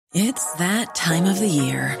It's that time of the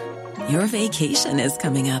year. Your vacation is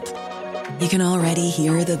coming up. You can already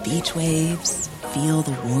hear the beach waves, feel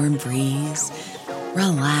the warm breeze,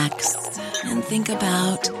 relax, and think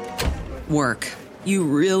about work. You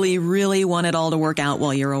really, really want it all to work out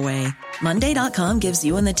while you're away. Monday.com gives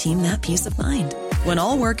you and the team that peace of mind. When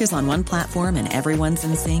all work is on one platform and everyone's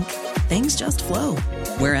in sync, things just flow.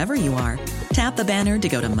 Wherever you are, tap the banner to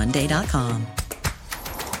go to Monday.com.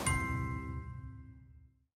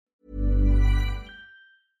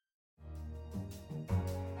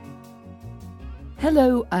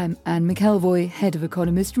 Hello, I'm Anne McElvoy, head of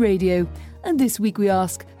Economist Radio, and this week we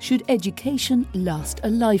ask, should education last a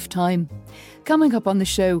lifetime? Coming up on the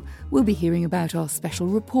show, we'll be hearing about our special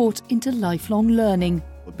report into lifelong learning.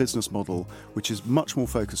 A business model which is much more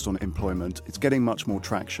focused on employment, it's getting much more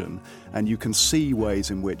traction, and you can see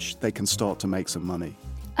ways in which they can start to make some money.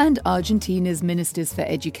 And Argentina's ministers for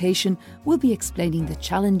education will be explaining the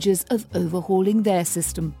challenges of overhauling their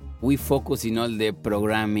system. We focus in all the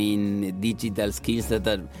programming, digital skills that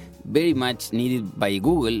are very much needed by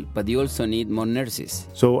Google, but you also need more nurses.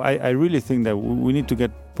 So I really think that we need to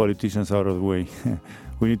get politicians out of the way.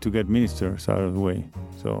 We need to get ministers out of the way.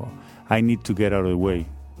 So I need to get out of the way.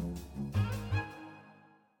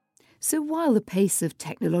 So while the pace of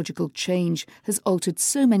technological change has altered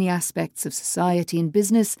so many aspects of society and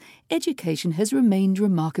business, education has remained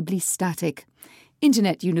remarkably static.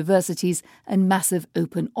 Internet universities and massive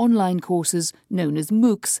open online courses, known as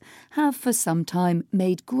MOOCs, have for some time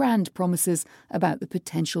made grand promises about the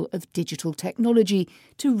potential of digital technology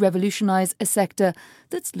to revolutionise a sector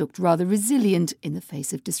that's looked rather resilient in the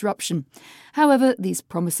face of disruption. However, these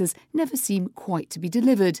promises never seem quite to be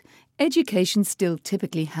delivered. Education still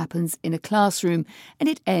typically happens in a classroom, and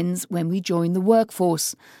it ends when we join the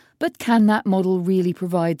workforce. But can that model really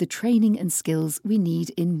provide the training and skills we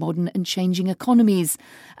need in modern and changing economies?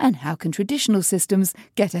 And how can traditional systems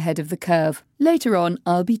get ahead of the curve? Later on,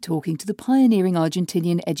 I'll be talking to the pioneering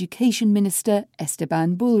Argentinian education minister,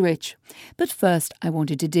 Esteban Bullrich. But first, I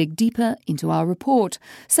wanted to dig deeper into our report.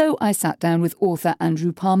 So I sat down with author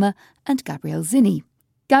Andrew Palmer and Gabriel Zinni.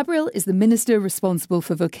 Gabriel is the minister responsible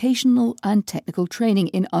for vocational and technical training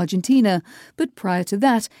in Argentina, but prior to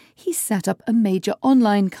that, he set up a major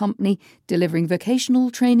online company delivering vocational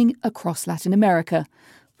training across Latin America.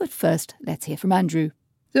 But first, let's hear from Andrew.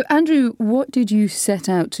 So, Andrew, what did you set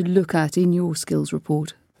out to look at in your skills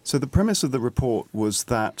report? So the premise of the report was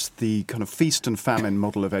that the kind of feast and famine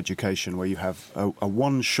model of education, where you have a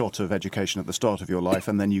one shot of education at the start of your life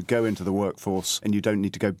and then you go into the workforce and you don't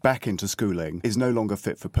need to go back into schooling, is no longer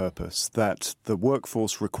fit for purpose. That the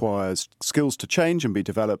workforce requires skills to change and be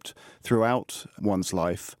developed throughout one's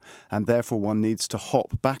life, and therefore one needs to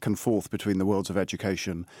hop back and forth between the worlds of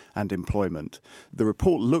education and employment. The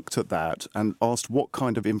report looked at that and asked what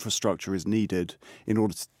kind of infrastructure is needed in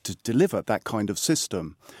order to deliver that kind of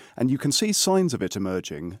system. And you can see signs of it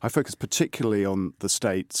emerging. I focus particularly on the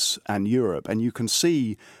States and Europe, and you can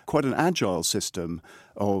see quite an agile system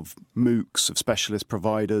of MOOCs, of specialist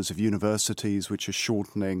providers, of universities, which are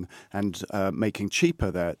shortening and making cheaper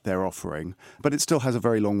their offering. But it still has a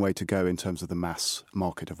very long way to go in terms of the mass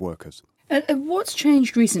market of workers. And what's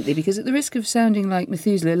changed recently? Because at the risk of sounding like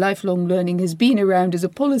Methuselah, lifelong learning has been around as a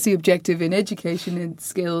policy objective in education and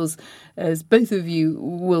skills, as both of you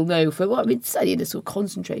will know, for, certainly in a sort of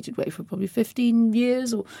concentrated way for probably 15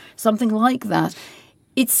 years or something like that.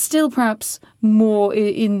 It's still perhaps more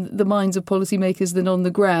in the minds of policymakers than on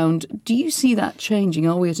the ground. Do you see that changing?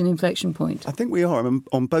 Are we at an inflection point? I think we are.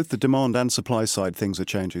 On both the demand and supply side, things are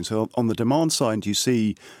changing. So on the demand side, you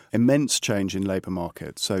see immense change in labour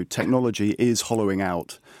markets. So technology is hollowing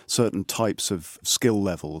out certain types of skill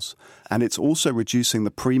levels, and it's also reducing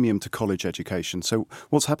the premium to college education. So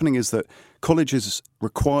what's happening is that college is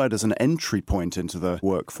required as an entry point into the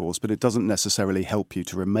workforce, but it doesn't necessarily help you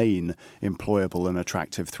to remain employable and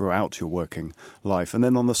attractive throughout your working life. And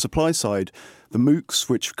then on the supply side, the MOOCs,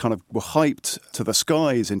 which kind of were hyped to the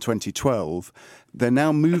skies in 2012, they're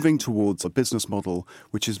now moving towards a business model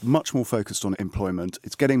which is much more focused on employment.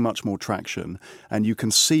 It's getting much more traction, and you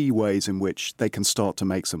can see ways in which they can start to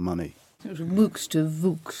make some money. MOOCs to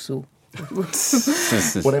VOOCs or...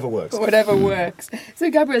 Whatever works. Whatever works. So,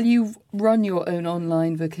 Gabriel, you've run your own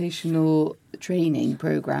online vocational training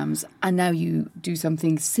programs, and now you do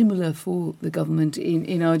something similar for the government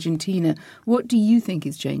in Argentina. What do you think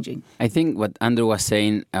is changing? I think what Andrew was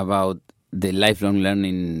saying about the lifelong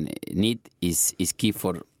learning need is key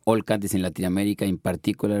for all countries in Latin America, in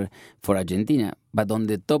particular for Argentina. But on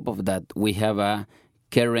the top of that, we have a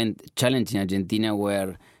current challenge in Argentina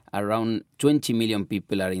where around 20 million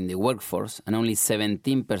people are in the workforce and only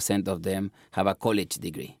 17% of them have a college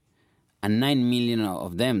degree. and 9 million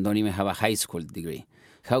of them don't even have a high school degree.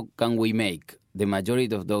 How can we make the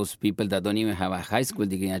majority of those people that don't even have a high school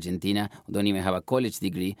degree in Argentina, don't even have a college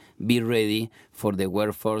degree, be ready for the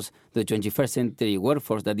workforce, the 21st century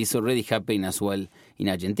workforce that is already happening as well in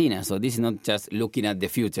Argentina? So this is not just looking at the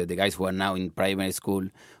future, the guys who are now in primary school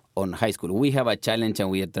or high school. We have a challenge and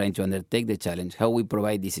we are trying to undertake the challenge, how we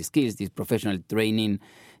provide these skills, these professional training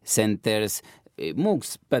centers,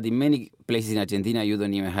 MOOCs, but in many places in Argentina you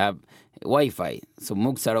don't even have Wi-Fi. So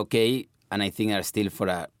MOOCs are okay, and I think are still for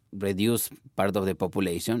a reduced part of the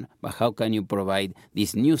population, but how can you provide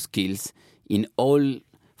these new skills in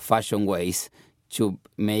old-fashioned ways to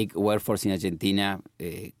make workforce in Argentina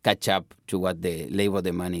catch up to what the labor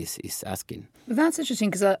demand is asking? That's interesting,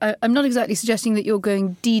 because I'm not exactly suggesting that you're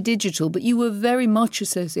going de-digital, but you were very much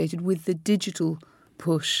associated with the digital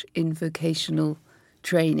push in vocational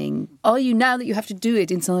training. Are you, now that you have to do it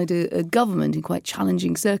inside a government in quite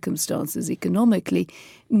challenging circumstances economically,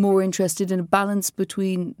 more interested in a balance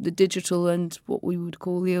between the digital and what we would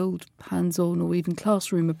call the old hands-on or even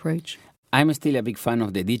classroom approach? I'm still a big fan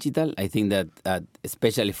of the digital. I think that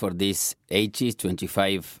especially for these ages,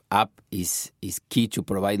 25 up is key to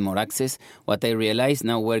provide more access. What I realize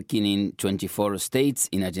now working in 24 states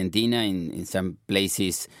in Argentina, in some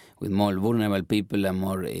places with more vulnerable people and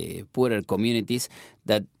more poorer communities,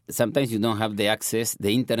 that sometimes you don't have the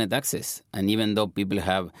internet access. And even though people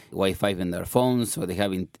have Wi-Fi in their phones or they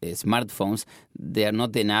have smartphones, they are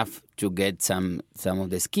not enough to get some of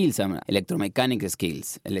the skills, some electromechanical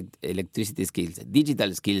skills, electricity skills.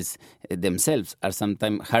 Digital skills themselves are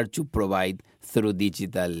sometimes hard to provide through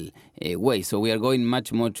digital ways. So we are going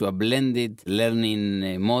much more to a blended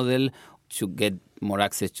learning model to get more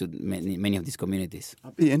access to many of these communities.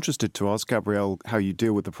 I'd be interested to ask Gabrielle how you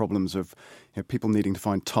deal with the problems of people needing to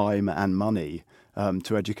find time and money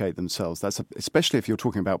to educate themselves. That's especially if you're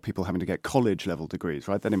talking about people having to get college-level degrees,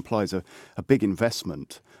 right? That implies a big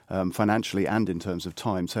investment financially and in terms of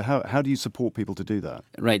time. So how do you support people to do that?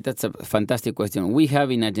 Right, that's a fantastic question. We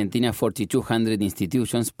have in Argentina 4,200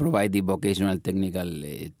 institutions providing vocational technical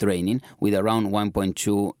training with around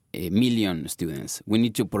 1.2 million students. We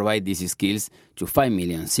need to provide these skills to 5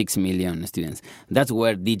 million, 6 million students. That's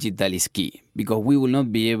where digital is key, because we will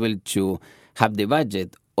not be able to have the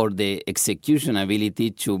budget or the execution ability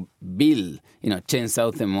to build,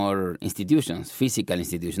 10,000 more institutions, physical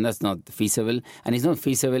institutions. That's not feasible, and it's not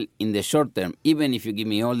feasible in the short term. Even if you give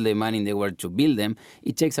me all the money in the world to build them,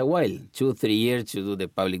 it takes a while, 2-3 years to do the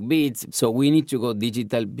public bids. So we need to go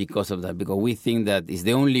digital because of that, because we think that is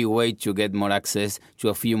the only way to get more access to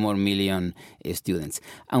a few more million students.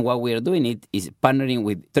 And what we are doing is partnering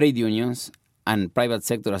with trade unions and private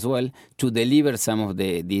sector as well to deliver some of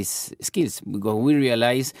these skills, because we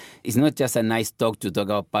realize it's not just a nice talk to talk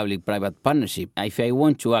about public-private partnership. If I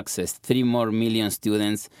want to access 3 more million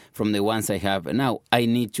students from the ones I have now, I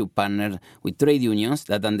need to partner with trade unions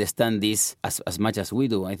that understand this as much as we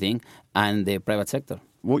do, I think, and the private sector.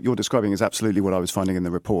 What you're describing is absolutely what I was finding in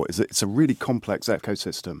the report, is that it's a really complex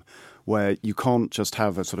ecosystem where you can't just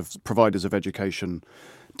have a sort of providers of education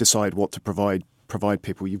decide what to provide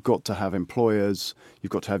people. You've got to have employers, you've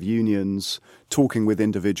got to have unions, talking with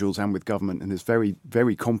individuals and with government in this very,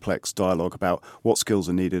 very complex dialogue about what skills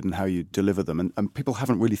are needed and how you deliver them. And people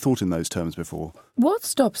haven't really thought in those terms before. What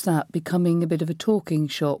stops that becoming a bit of a talking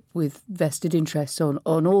shop with vested interests on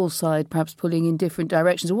all sides, perhaps pulling in different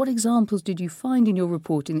directions? Or what examples did you find in your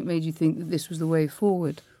reporting that made you think that this was the way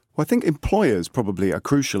forward? Well, I think employers probably are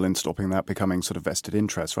crucial in stopping that becoming sort of vested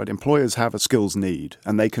interest, right? Employers have a skills need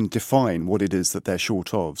and they can define what it is that they're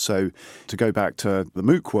short of. So to go back to the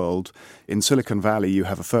MOOC world, in Silicon Valley, you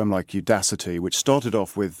have a firm like Udacity, which started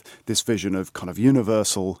off with this vision of kind of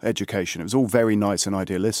universal education. It was all very nice and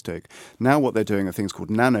idealistic. Now what they're doing are things called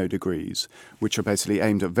nano degrees, which are basically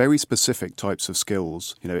aimed at very specific types of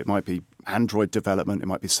skills. It might be Android development, it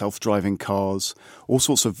might be self-driving cars, all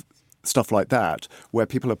sorts of stuff like that, where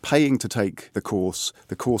people are paying to take the course.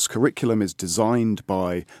 The course curriculum is designed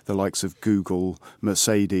by the likes of Google,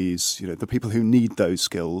 Mercedes, the people who need those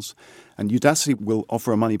skills. And Udacity will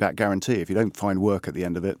offer a money-back guarantee. If you don't find work at the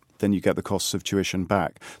end of it, then you get the costs of tuition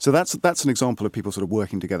back. So that's an example of people sort of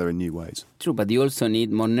working together in new ways. True, but you also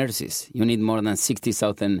need more nurses. You need more than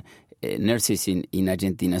 60,000 nurses in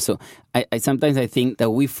Argentina. So I sometimes think that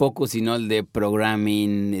we focus in all the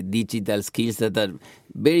programming, digital skills that are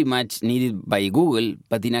very much needed by Google,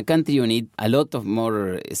 but in a country you need a lot of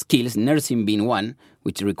more skills, nursing being one,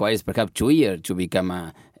 which requires perhaps 2 years to become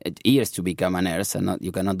a nurse, and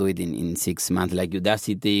you cannot do it in 6 months like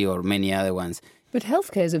Udacity or many other ones. But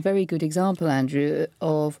healthcare is a very good example, Andrew,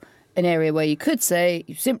 of an area where you could say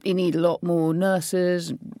you simply need a lot more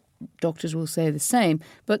nurses, doctors will say the same.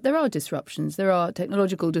 But there are disruptions. There are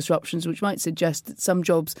technological disruptions which might suggest that some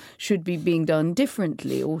jobs should be being done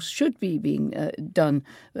differently or should be being done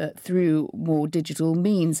through more digital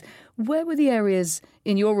means. Where were the areas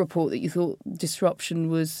in your report that you thought disruption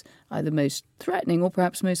was either most threatening or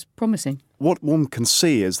perhaps most promising? What one can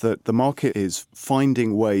see is that the market is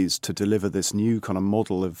finding ways to deliver this new kind of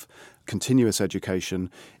model of continuous education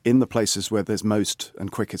in the places where there's most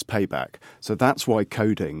and quickest payback. So that's why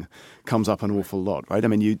coding comes up an awful lot, right? I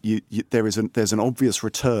mean, there's an obvious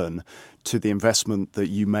return to the investment that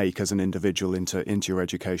you make as an individual into your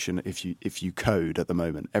education if you code at the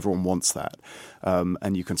moment. Everyone wants that.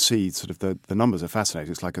 And you can see sort of the numbers are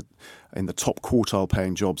fascinating. It's like in the top quartile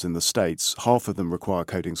paying jobs in the States, half of them require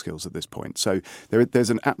coding skills at this point. So there's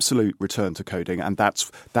an absolute return to coding, and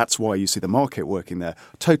that's why you see the market working there.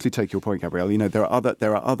 Totally take your point, Gabrielle. You know, there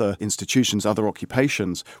are other institutions, other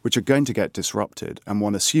occupations which are going to get disrupted, and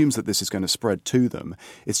one assumes that this is going to spread to them.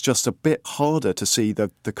 It's just a bit harder to see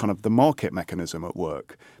the kind of the market mechanism at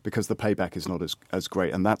work because the payback is not as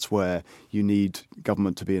great, and that's where you need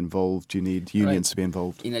government to be involved, you need unions to be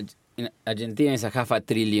involved. In Argentina is a $500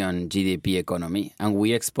 billion GDP economy, and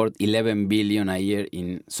we export 11 billion a year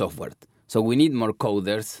in software. So we need more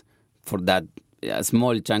coders for that a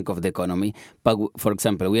small chunk of the economy. But for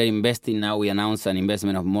example, we are investing now, we announced an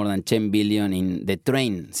investment of more than 10 billion in the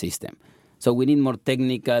train system. So we need more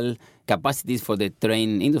technical capacities for the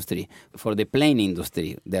train industry, for the plane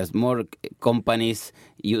industry. There's more companies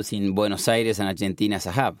using Buenos Aires and Argentina as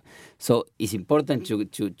a hub. So it's important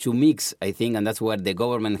to mix, I think, and that's where the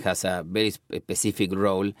government has a very specific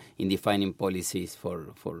role in defining policies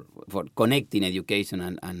for connecting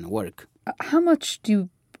education and work. How much do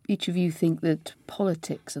each of you think that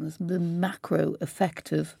politics and the macro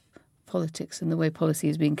effect of politics and the way policy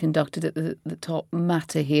is being conducted at the top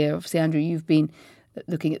matter here? Obviously, Andrew, you've been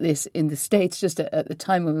looking at this in the States just at the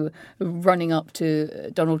time when we were running up to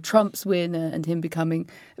Donald Trump's win and him becoming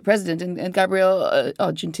president. And Gabrielle,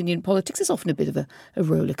 Argentinian politics is often a bit of a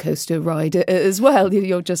roller coaster ride as well.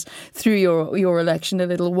 You're just through your election a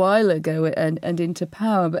little while ago and into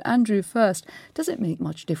power. But Andrew, first, does it make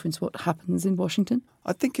much difference what happens in Washington?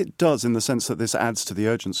 I think it does, in the sense that this adds to the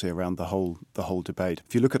urgency around the whole debate.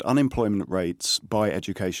 If you look at unemployment rates by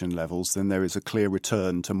education levels, then there is a clear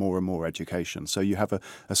return to more and more education. So you have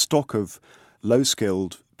a stock of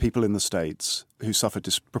low-skilled people in the States who suffer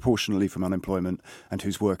disproportionately from unemployment and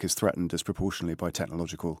whose work is threatened disproportionately by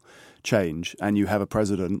technological change. And you have a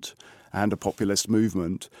president and a populist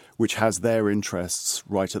movement which has their interests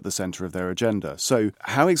right at the centre of their agenda. So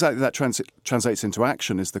how exactly that translates into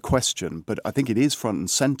action is the question, but I think it is front and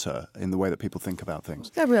centre in the way that people think about things.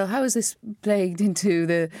 Gabrielle, how is this plagued into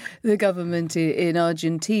the government in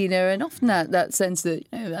Argentina? And often that sense that,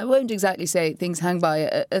 I won't exactly say things hang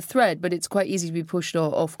by a thread, but it's quite easy to be pushed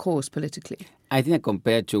off course politically. I think that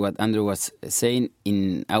compared to what Andrew was saying,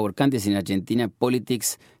 in our countries, in Argentina,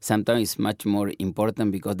 politics sometimes is much more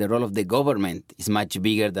important because the role of the government is much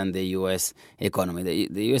bigger than the U.S. economy.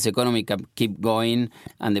 The U.S. economy can keep going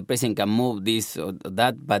and the president can move this or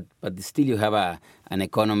that, but still you have an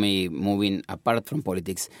economy moving apart from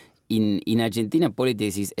politics. In Argentina,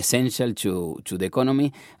 politics is essential to the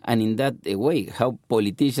economy, and in that way, how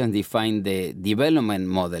politicians define the development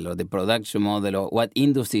model or the production model or what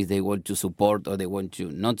industries they want to support or they want to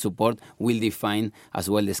not support will define as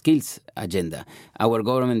well the skills agenda. Our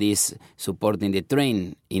government is supporting the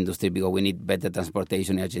train industry because we need better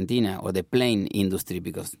transportation in Argentina, or the plane industry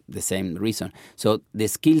because the same reason. So the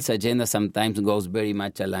skills agenda sometimes goes very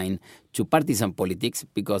much aligned to partisan politics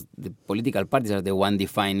because the political parties are the one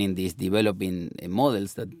defining these developing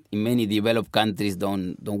models that in many developed countries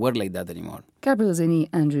don't work like that anymore. Gabrielle Zinni,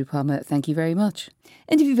 Andrew Palmer, thank you very much.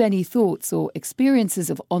 And if you've any thoughts or experiences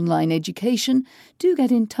of online education, do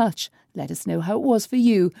get in touch. Let us know how it was for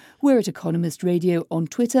you. We're at Economist Radio on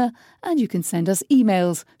Twitter, and you can send us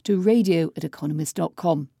emails to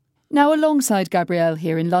radio@economist.com. Now, alongside Gabrielle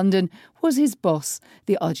here in London was his boss,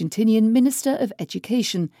 the Argentinian Minister of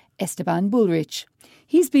Education, Esteban Bullrich.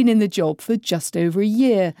 He's been in the job for just over a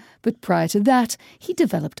year, but prior to that, he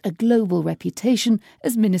developed a global reputation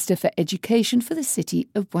as Minister for Education for the city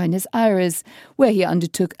of Buenos Aires, where he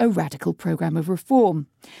undertook a radical programme of reform.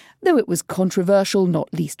 Though it was controversial,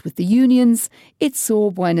 not least with the unions, it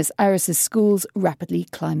saw Buenos Aires' schools rapidly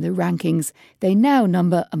climb the rankings. They now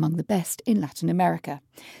number among the best in Latin America.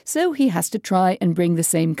 So he has to try and bring the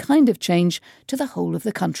same kind of change to the whole of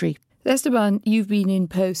the country. Esteban, you've been in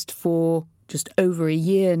post for just over a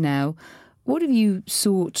year now. What have you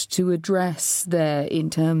sought to address there in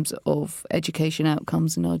terms of education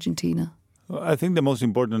outcomes in Argentina? I think the most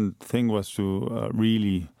important thing was to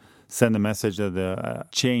really send a message that the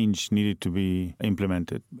change needed to be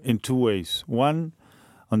implemented in two ways. One,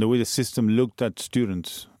 on the way the system looked at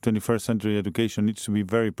students. 21st century education needs to be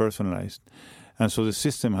very personalized. And so the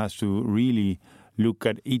system has to really look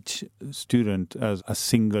at each student as a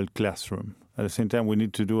single classroom. At the same time, we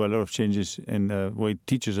need to do a lot of changes in the way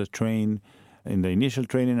teachers are trained, in the initial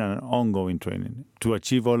training and ongoing training. To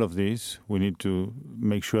achieve all of this, we need to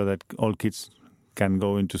make sure that all kids can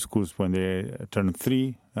go into schools when they turn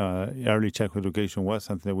 3. Early childhood education was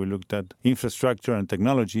something that we looked at. Infrastructure and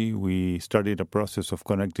technology, we started a process of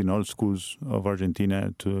connecting all schools of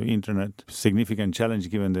Argentina to internet. Significant challenge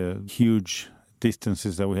given the huge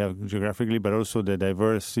distances that we have geographically, but also the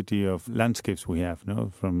diversity of landscapes we have,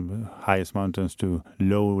 from highest mountains to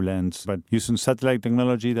lowlands. But using satellite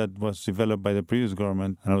technology that was developed by the previous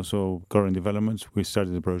government and also current developments, we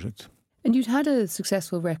started the project. And you'd had a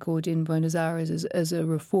successful record in Buenos Aires as a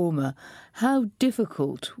reformer. How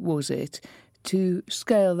difficult was it to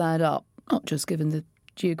scale that up, not just given the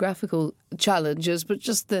geographical challenges, but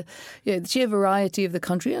just the sheer variety of the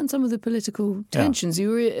country and some of the political tensions? You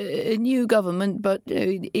were a new government, but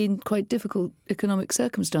in quite difficult economic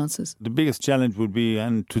circumstances. The biggest challenge would be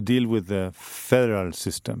to deal with the federal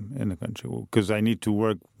system in the country, because I need to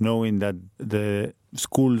work knowing that the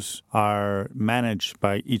schools are managed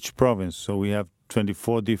by each province. So we have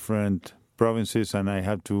 24 different provinces, and I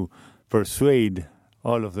have to persuade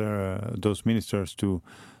all of those ministers to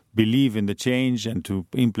believe in the change and to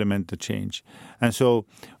implement the change. And so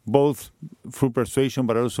both through persuasion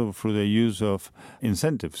but also through the use of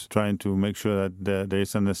incentives, trying to make sure that there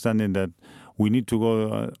is understanding that we need to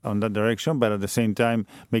go on that direction, but at the same time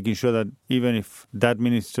making sure that even if that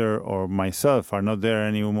minister or myself are not there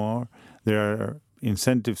anymore, there are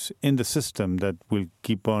incentives in the system that will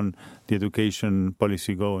keep on the education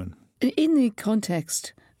policy going. In the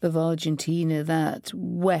context of Argentina, that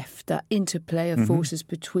weft, that interplay of forces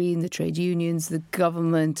between the trade unions, the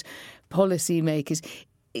government, policymakers,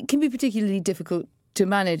 it can be particularly difficult to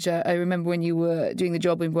manage. I remember when you were doing the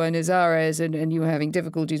job in Buenos Aires and you were having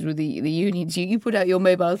difficulties with the unions, you put out your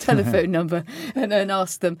mobile telephone number and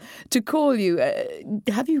asked them to call you.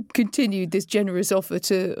 Have you continued this generous offer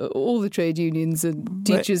to all the trade unions and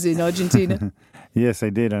teachers in Argentina? Yes, I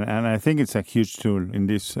did. And I think it's a huge tool in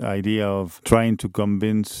this idea of trying to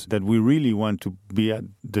convince that we really want to be at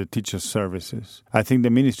the teachers' services. I think the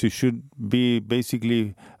ministry should be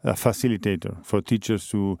basically a facilitator for teachers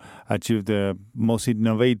to achieve the most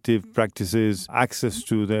innovative practices, access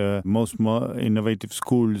to the most innovative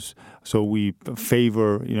schools. So we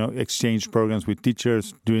favor, exchange programs with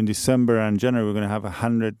teachers. During December and January, we're going to have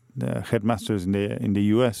 100 headmasters in the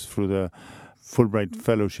U.S. through the Fulbright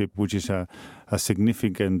Fellowship, which is a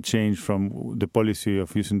significant change from the policy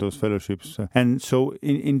of using those fellowships. And so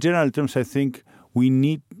in general terms, I think we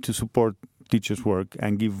need to support teachers' work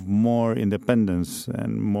and give more independence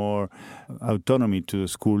and more autonomy to the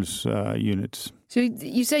schools' units. So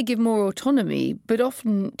you say give more autonomy, but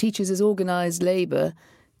often teachers as organised labour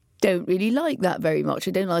don't really like that very much.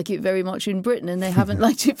 They don't like it very much in Britain, and they haven't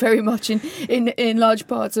liked it very much in large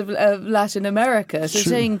parts of Latin America. So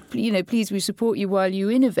saying, please, we support you while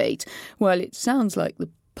you innovate, while it sounds like the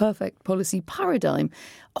perfect policy paradigm,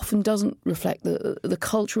 often doesn't reflect the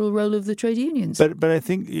cultural role of the trade unions. But I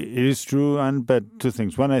think it is true, but two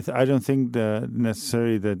things. One, I don't think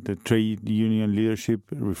necessarily that the trade union leadership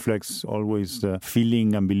reflects always the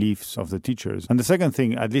feeling and beliefs of the teachers. And the second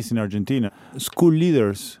thing, at least in Argentina, school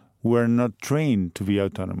leaders were not trained to be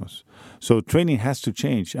autonomous. So training has to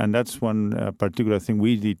change, and that's one particular thing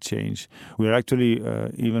we did change. We're actually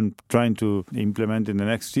even trying to implement in the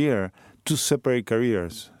next year 2 separate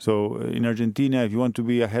careers. So in Argentina, if you want to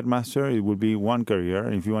be a headmaster, it will be one career.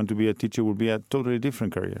 And if you want to be a teacher, it will be a totally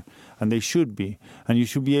different career. And they should be. And you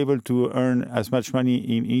should be able to earn as much money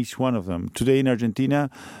in each one of them. Today in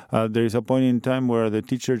Argentina, there is a point in time where the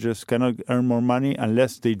teacher just cannot earn more money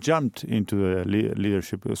unless they jumped into the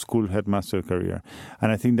leadership school headmaster career.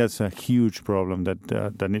 And I think that's a huge problem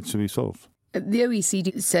that needs to be solved. The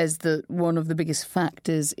OECD says that one of the biggest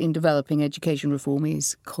factors in developing education reform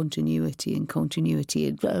is continuity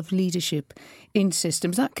of leadership in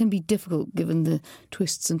systems. That can be difficult given the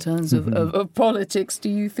twists and turns of politics. Do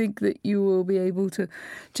you think that you will be able to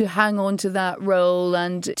hang on to that role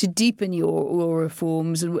and to deepen your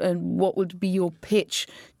reforms? And what would be your pitch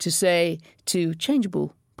to say to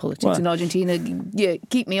changeable politics in Argentina? Yeah,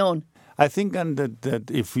 keep me on. I think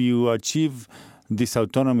that if you achieve this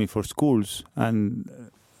autonomy for schools, and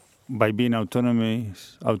by being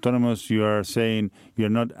autonomous, you are saying you're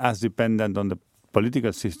not as dependent on the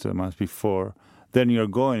political system as before, then you're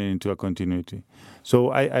going into a continuity. So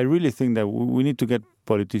I really think that we need to get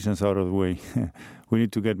politicians out of the way. We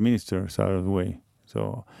need to get ministers out of the way.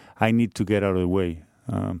 So I need to get out of the way.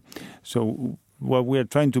 So what we are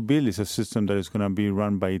trying to build is a system that is going to be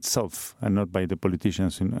run by itself and not by the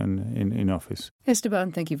politicians in office.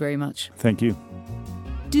 Esteban, thank you very much. Thank you.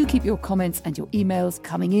 Do keep your comments and your emails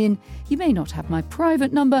coming in. You may not have my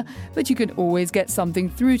private number, but you can always get something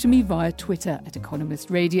through to me via Twitter at Economist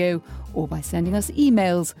Radio or by sending us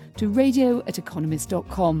emails to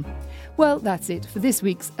radio@economist.com. Well, that's it for this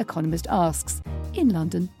week's Economist Asks. In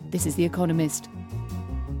London, this is The Economist.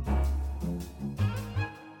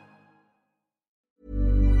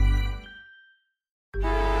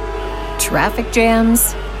 Traffic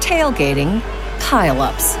jams, tailgating,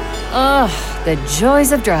 pile-ups. Ugh, the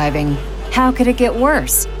joys of driving. How could it get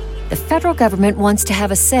worse? The federal government wants to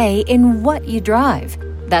have a say in what you drive.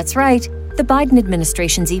 That's right. The Biden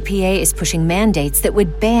administration's EPA is pushing mandates that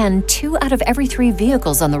would ban 2 out of every 3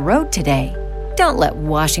 vehicles on the road today. Don't let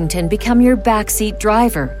Washington become your backseat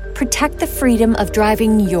driver. Protect the freedom of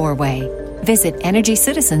driving your way. Visit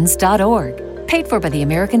EnergyCitizens.org. Paid for by the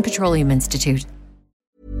American Petroleum Institute.